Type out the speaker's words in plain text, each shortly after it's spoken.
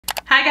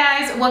Hi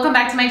guys, welcome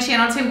back to my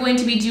channel. Today I'm going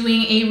to be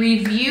doing a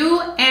review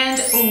and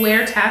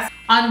wear test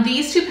on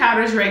these two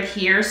powders right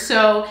here.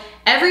 So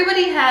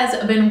everybody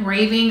has been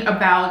raving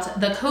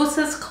about the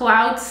Kosas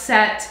Cloud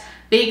Set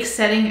Bake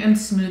Setting and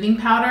Smoothing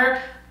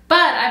Powder, but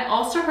I've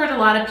also heard a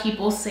lot of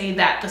people say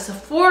that the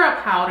Sephora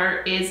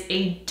powder is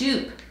a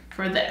dupe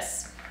for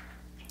this.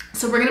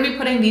 So we're gonna be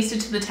putting these two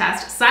to the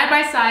test side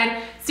by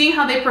side, seeing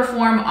how they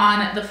perform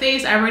on the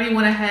face. I already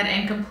went ahead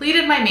and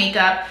completed my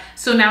makeup.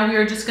 So now we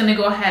are just gonna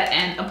go ahead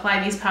and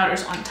apply these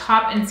powders on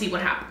top and see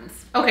what happens.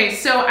 Okay,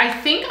 so I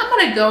think I'm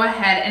gonna go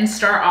ahead and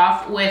start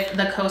off with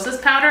the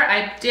Kosas powder.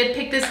 I did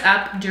pick this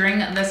up during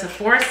the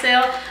Sephora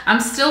sale. I'm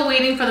still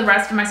waiting for the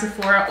rest of my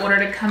Sephora order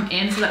to come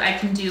in so that I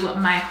can do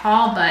my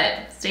haul,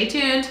 but stay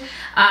tuned.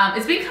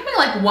 It's been coming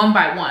like one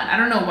by one. I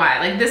don't know why.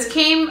 Like this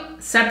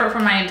came separate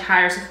from my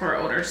entire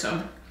Sephora order,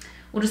 so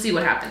we'll just see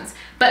what happens.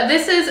 But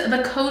this is the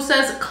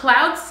Kosas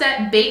Cloud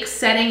Set Bake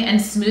Setting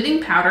and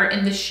Smoothing Powder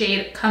in the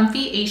shade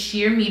Comfy, a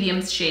sheer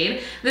medium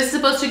shade. This is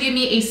supposed to give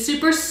me a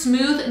super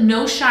smooth,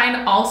 no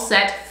shine, all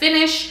set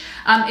finish.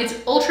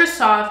 It's ultra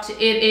soft.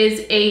 It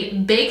is a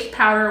baked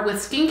powder with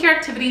skincare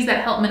activities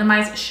that help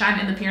minimize shine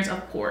and the appearance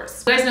of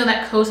pores. You guys know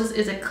that Kosas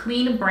is a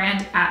clean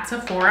brand at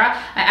Sephora.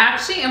 I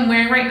actually am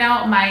wearing right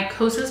now my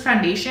Kosas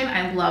foundation.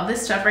 I love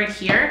this stuff right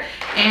here.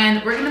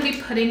 And we're gonna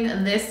be putting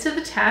this to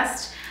the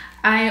test.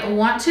 I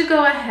want to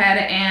go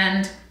ahead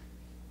and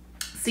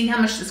see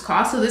how much this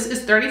costs. So this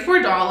is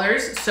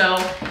 $34, so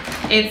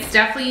it's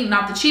definitely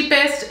not the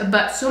cheapest,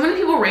 but so many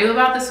people rave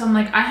about this, so I'm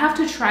like, I have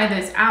to try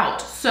this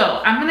out.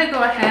 So I'm gonna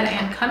go ahead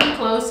and come in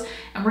close,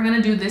 and we're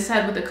gonna do this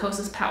side with the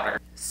Kosas powder.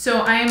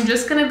 So I am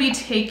just gonna be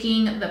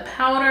taking the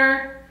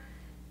powder,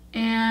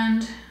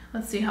 and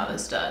let's see how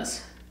this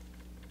does.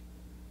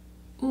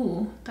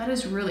 Ooh, that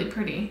is really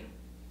pretty.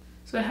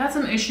 So I had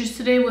some issues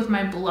today with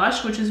my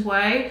blush, which is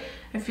why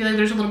I feel like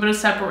there's a little bit of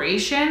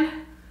separation.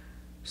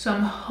 So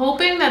I'm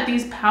hoping that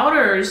these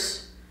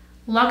powders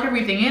lock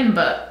everything in,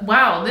 but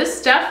wow,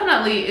 this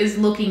definitely is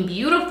looking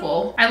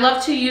beautiful. I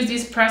love to use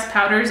these pressed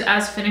powders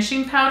as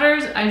finishing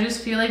powders. I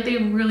just feel like they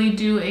really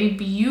do a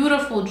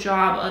beautiful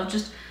job of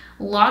just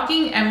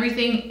locking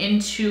everything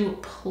into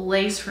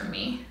place for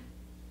me.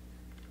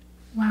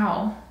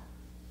 Wow.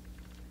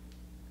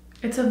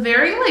 It's a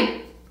very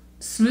like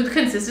smooth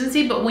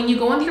consistency, but when you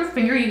go with your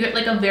finger, you get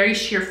like a very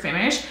sheer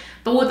finish.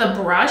 But with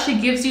a brush, it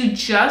gives you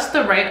just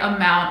the right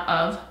amount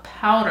of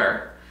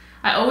powder.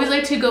 I always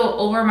like to go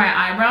over my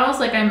eyebrows,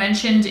 like I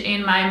mentioned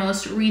in my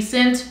most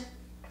recent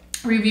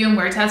review and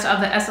wear test of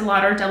the Estee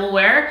Lauder Double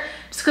Wear,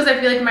 just because I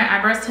feel like my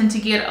eyebrows tend to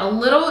get a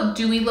little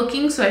dewy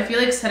looking, so I feel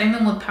like setting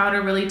them with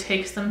powder really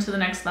takes them to the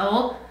next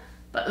level.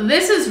 But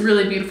this is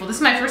really beautiful. This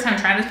is my first time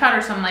trying this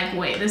powder, so I'm like,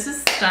 wait, this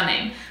is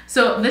stunning.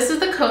 So this is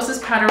the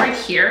Kosas powder right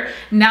here.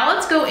 Now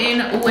let's go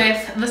in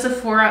with the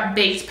Sephora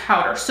baked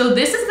powder. So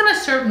this is gonna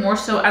serve more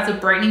so as a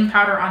brightening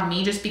powder on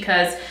me, just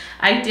because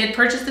I did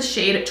purchase the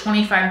shade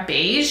 25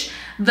 Beige.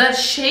 The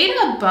shade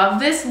above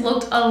this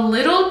looked a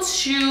little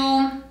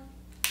too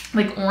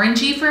like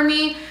orangey for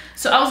me.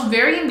 So I was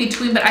very in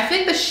between, but I feel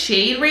like the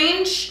shade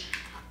range,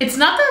 it's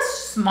not the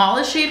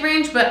smallest shade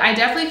range, but I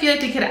definitely feel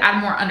like they could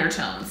add more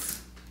undertones.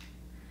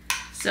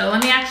 So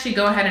let me actually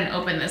go ahead and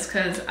open this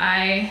because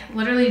I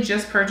literally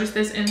just purchased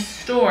this in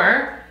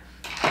store.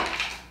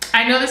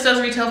 I know this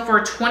does retail for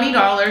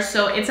 $20,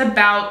 so it's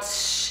about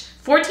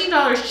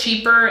 $14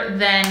 cheaper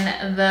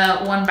than the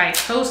one by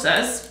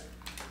Kosas.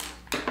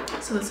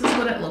 So this is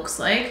what it looks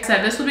like. So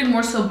this would be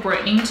more so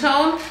brightening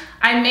tone.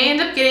 I may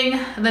end up getting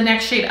the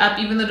next shade up,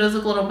 even though it does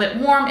look a little bit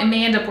warm. It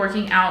may end up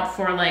working out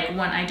for like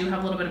when I do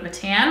have a little bit of a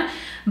tan.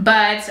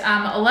 But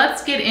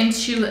let's get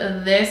into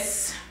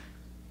this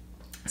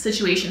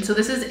situation. So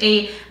this is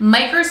a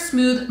micro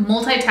smooth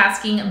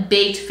multitasking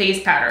baked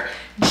face powder,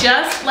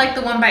 just like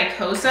the one by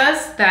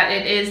Kosas, that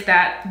it is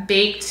that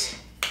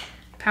baked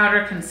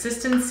powder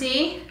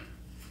consistency.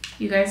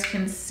 You guys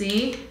can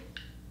see,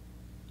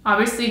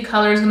 obviously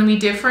color is going to be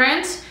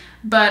different,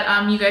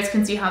 but you guys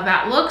can see how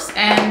that looks.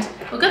 And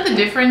look at the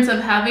difference of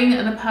having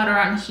the powder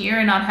on here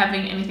and not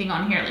having anything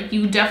on here. Like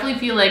you definitely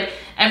feel like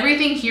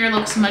everything here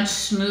looks much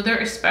smoother,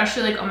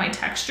 especially like on my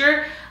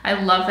texture.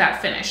 I love that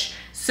finish.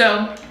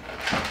 So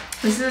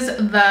this is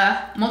the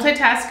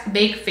Multitask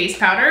Bake Face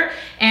Powder,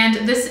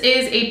 and this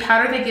is a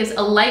powder that gives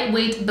a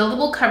lightweight,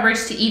 buildable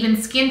coverage to even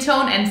skin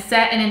tone and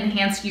set and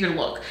enhance your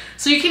look.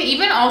 So you can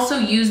even also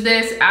use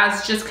this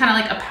as just kind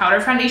of like a powder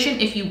foundation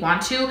if you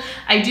want to.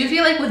 I do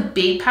feel like with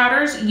baked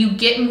powders, you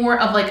get more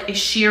of like a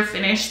sheer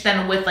finish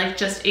than with like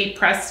just a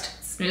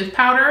pressed smooth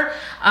powder.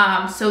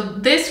 So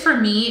this for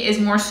me is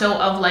more so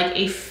of like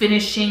a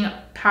finishing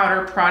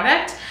powder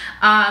product.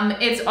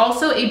 It's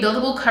also a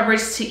buildable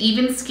coverage to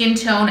even skin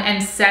tone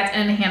and set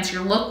and enhance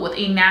your look with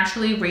a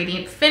naturally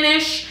radiant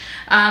finish.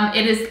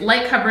 It is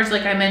light coverage,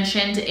 like I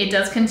mentioned. It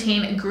does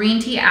contain green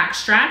tea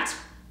extract,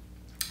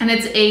 and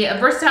it's a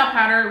versatile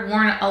powder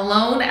worn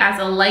alone as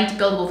a light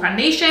buildable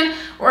foundation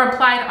or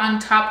applied on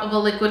top of a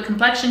liquid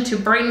complexion to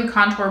brighten,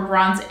 contour,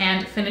 bronze,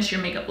 and finish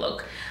your makeup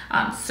look.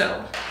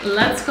 So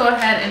let's go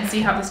ahead and see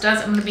how this does.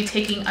 I'm going to be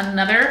taking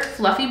another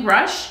fluffy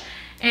brush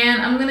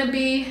And I'm gonna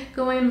be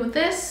going with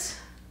this.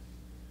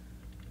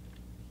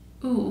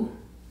 Ooh.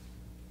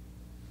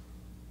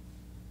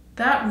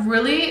 That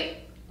really,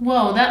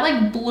 whoa, that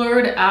like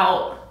blurred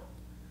out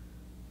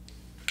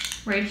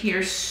right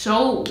here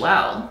so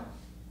well.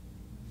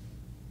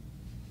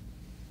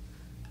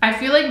 I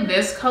feel like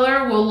this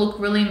color will look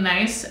really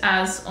nice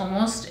as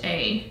almost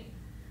a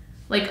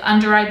like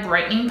under eye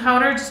brightening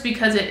powder, just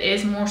because it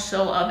is more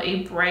so of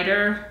a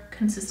brighter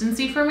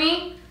consistency for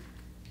me.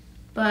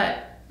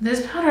 But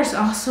this powder is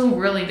also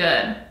really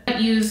good. I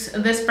use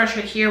this brush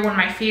right here, one of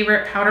my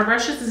favorite powder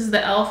brushes. This is the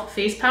e.l.f.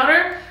 face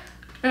powder.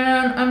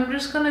 And I'm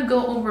just gonna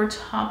go over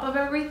top of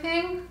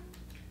everything.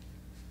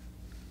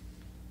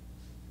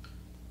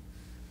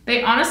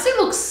 They honestly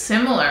look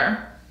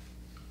similar.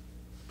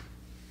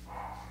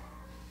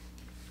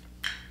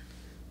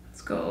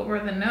 Let's go over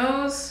the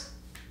nose.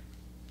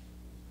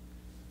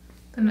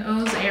 The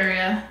nose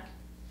area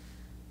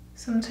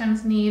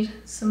sometimes need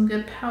some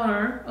good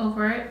powder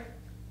over it.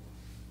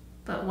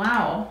 But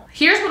wow.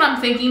 Here's what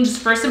I'm thinking,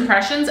 just first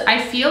impressions. I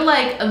feel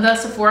like the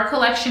Sephora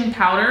collection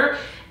powder,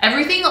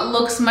 everything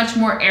looks much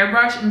more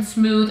airbrush and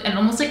smooth and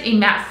almost like a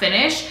matte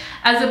finish,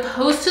 as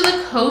opposed to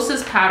the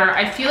Kosas powder.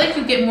 I feel like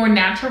you get more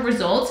natural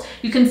results.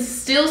 You can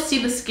still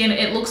see the skin.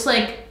 It looks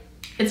like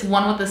it's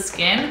one with the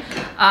skin.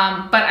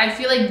 But I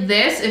feel like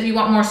this, if you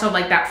want more so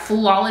like that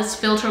flawless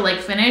filter like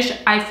finish,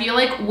 I feel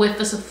like with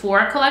the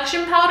Sephora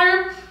collection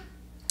powder,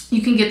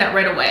 you can get that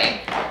right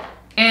away.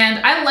 And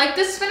I like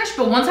this finish,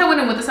 but once I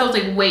went in with this, I was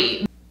like,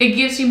 wait, it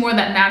gives you more of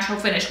that natural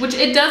finish, which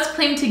it does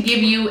claim to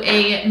give you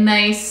a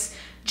nice,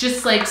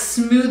 just like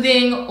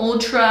smoothing,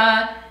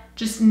 ultra,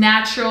 just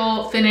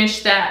natural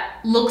finish that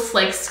looks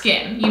like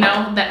skin, you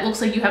know, that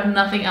looks like you have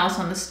nothing else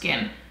on the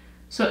skin.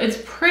 So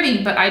it's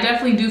pretty, but I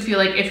definitely do feel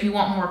like if you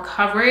want more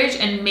coverage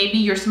and maybe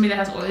you're somebody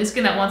that has oily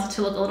skin that wants it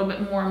to look a little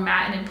bit more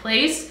matte and in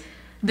place,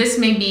 this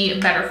may be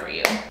better for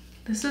you.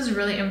 This is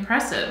really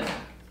impressive.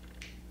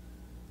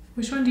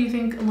 Which one do you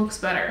think looks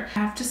better? I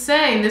have to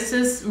say, this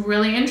is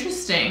really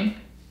interesting.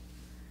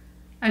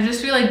 I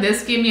just feel like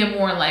this gave me a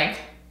more like,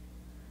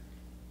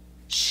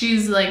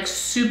 she's like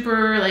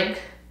super like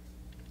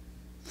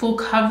full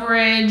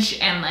coverage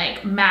and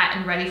like matte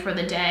and ready for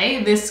the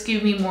day. This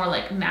gave me more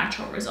like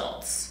natural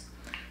results.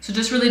 So it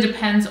just really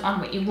depends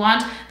on what you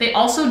want. They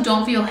also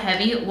don't feel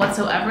heavy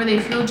whatsoever. They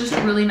feel just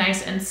really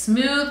nice and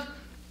smooth.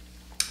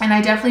 And I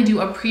definitely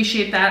do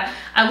appreciate that.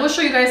 I will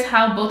show you guys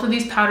how both of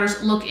these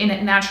powders look in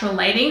natural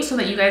lighting so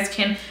that you guys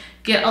can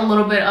get a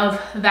little bit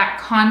of that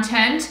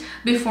content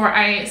before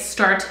I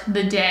start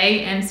the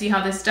day and see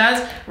how this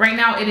does. Right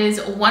now it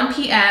is 1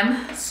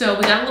 p.m. so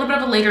we got a little bit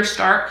of a later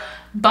start,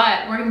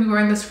 but we're gonna be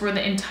wearing this for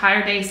the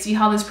entire day, see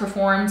how this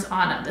performs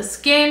on the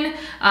skin,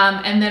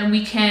 and then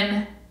we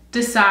can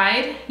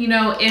decide, you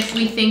know, if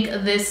we think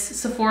this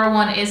Sephora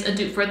one is a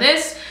dupe for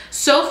this.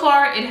 So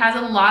far, it has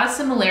a lot of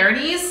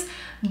similarities,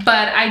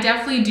 but I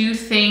definitely do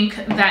think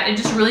that it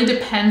just really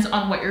depends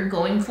on what you're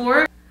going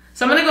for.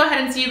 So I'm gonna go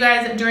ahead and see you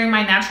guys during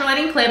my natural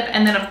lighting clip,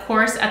 and then of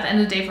course at the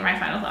end of the day for my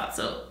final thoughts.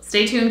 So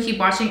stay tuned, keep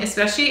watching,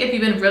 especially if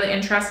you've been really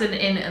interested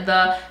in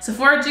the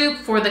Sephora dupe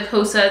for the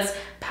Kosas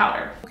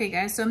powder. Okay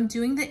guys, so I'm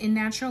doing the in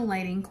natural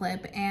lighting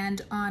clip,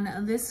 and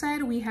on this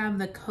side we have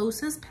the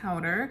Kosas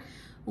powder,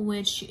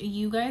 which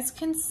you guys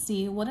can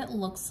see what it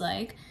looks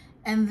like.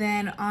 And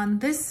then on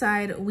this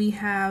side we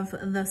have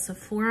the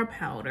Sephora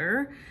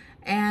powder.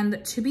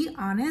 And to be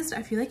honest,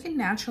 I feel like in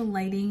natural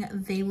lighting,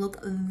 they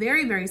look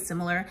very, very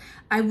similar.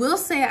 I will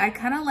say I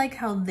kind of like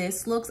how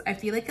this looks. I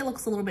feel like it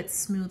looks a little bit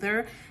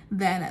smoother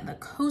than the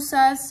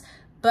Kosas,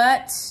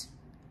 but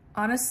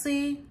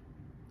honestly,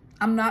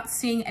 I'm not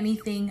seeing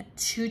anything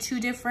too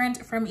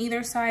different from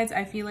either sides.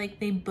 I feel like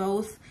they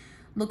both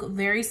look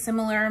very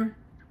similar.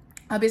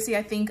 Obviously,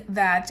 I think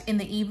that in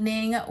the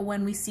evening,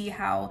 when we see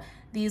how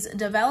these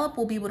develop,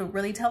 we'll be able to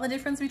really tell the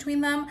difference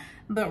between them.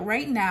 But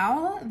right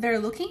now, they're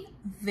looking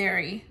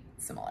very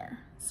similar.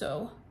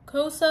 So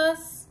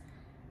Kosas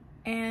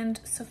and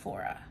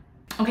Sephora.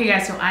 Okay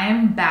guys, so I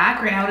am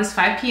back. Right now it is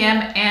 5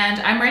 p.m. and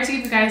I'm ready to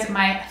give you guys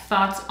my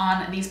thoughts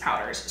on these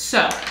powders.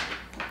 So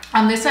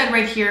on this side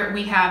right here,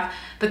 we have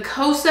the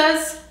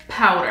Kosas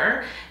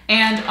powder.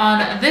 And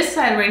on this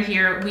side right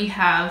here, we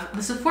have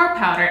the Sephora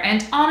powder.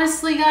 And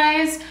honestly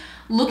guys,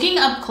 looking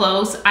up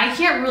close, I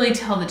can't really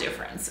tell the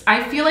difference.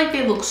 I feel like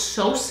they look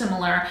so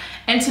similar.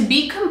 And to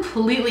be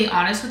completely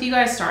honest with you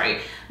guys,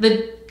 sorry,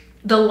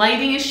 the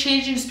lighting is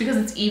changing just because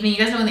it's evening. You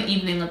guys know in the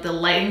evening, like the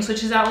lighting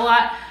switches out a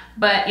lot.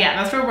 But yeah,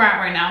 that's where we're at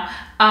right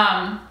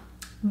now.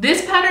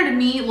 This powder to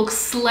me looks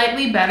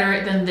slightly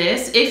better than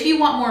this. If you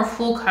want more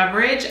full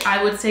coverage,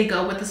 I would say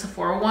go with the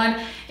Sephora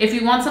one. If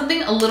you want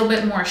something a little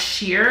bit more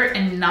sheer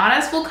and not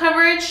as full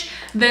coverage,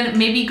 then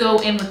maybe go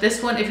in with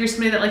this one. If you're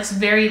somebody that likes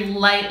very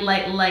light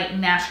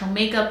natural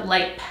makeup,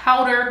 light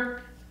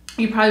powder,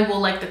 you probably will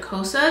like the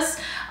Kosas.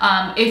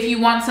 If you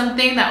want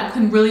something that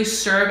can really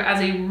serve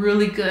as a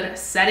really good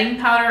setting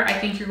powder, I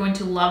think you're going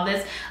to love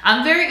this.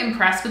 I'm very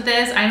impressed with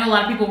this. I know a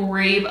lot of people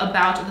rave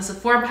about the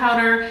Sephora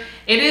powder.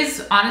 It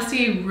is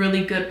honestly a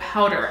really good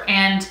powder,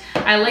 and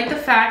I like the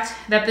fact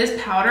that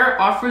this powder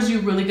offers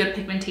you really good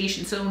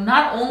pigmentation. So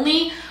not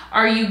only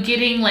are you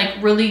getting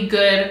like really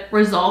good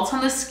results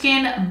on the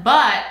skin,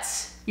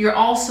 but you're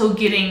also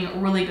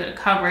getting really good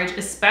coverage,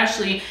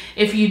 especially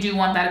if you do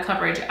want that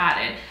coverage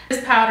added.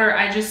 This powder,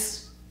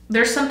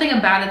 there's something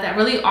about it that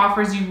really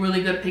offers you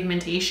really good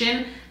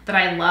pigmentation that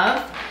I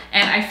love.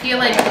 And I feel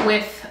like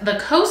with the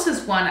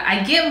Kosas one,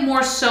 I get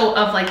more so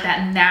of like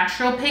that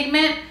natural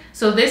pigment.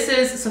 So this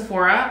is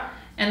Sephora,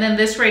 and then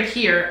this right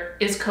here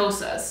is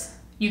Kosas.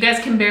 You guys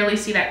can barely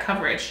see that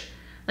coverage.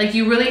 Like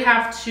you really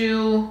have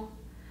to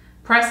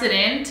press it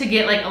in to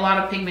get like a lot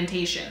of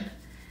pigmentation.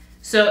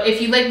 So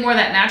if you like more of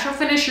that natural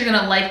finish, you're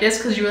gonna like this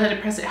because you really have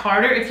to press it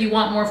harder. If you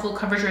want more full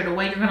coverage right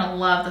away, you're gonna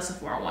love the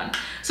Sephora one.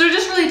 So it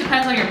just really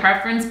depends on your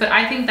preference, but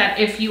I think that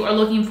if you are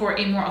looking for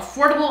a more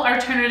affordable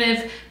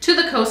alternative to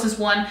the Kosas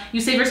one, you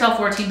save yourself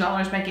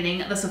 $14 by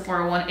getting the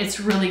Sephora one.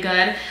 It's really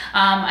good.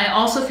 I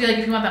also feel like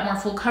if you want that more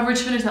full coverage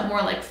finish, that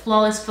more like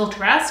flawless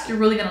filter-esque, you're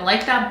really gonna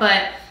like that,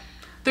 but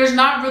there's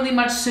not really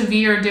much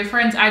severe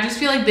difference. I just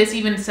feel like this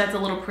even sets a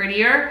little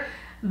prettier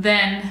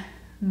than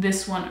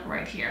this one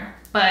right here.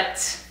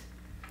 But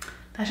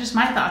that's just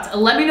my thoughts.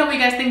 Let me know what you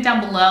guys think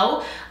down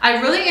below.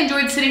 I really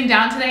enjoyed sitting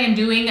down today and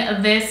doing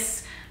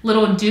this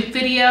little dupe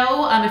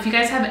video. If you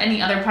guys have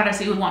any other products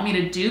that you would want me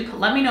to dupe,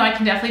 let me know. I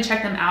can definitely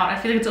check them out. I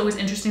feel like it's always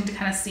interesting to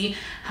kind of see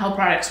how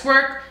products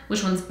work,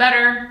 which one's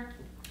better,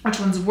 which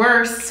one's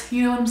worse,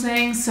 you know what I'm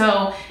saying?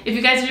 So if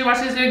you guys enjoyed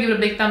watching this video, give it a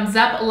big thumbs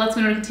up. It lets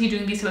me know to continue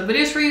doing these type of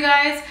videos for you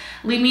guys.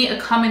 Leave me a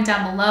comment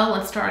down below.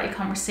 Let's start a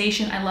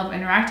conversation. I love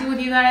interacting with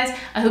you guys.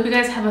 I hope you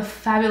guys have a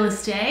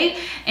fabulous day,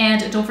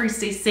 and don't forget to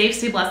stay safe,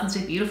 stay blessed, and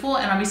stay beautiful.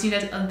 And I'll be seeing you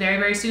guys very,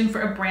 very soon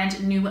for a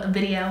brand new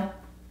video.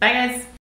 Bye guys.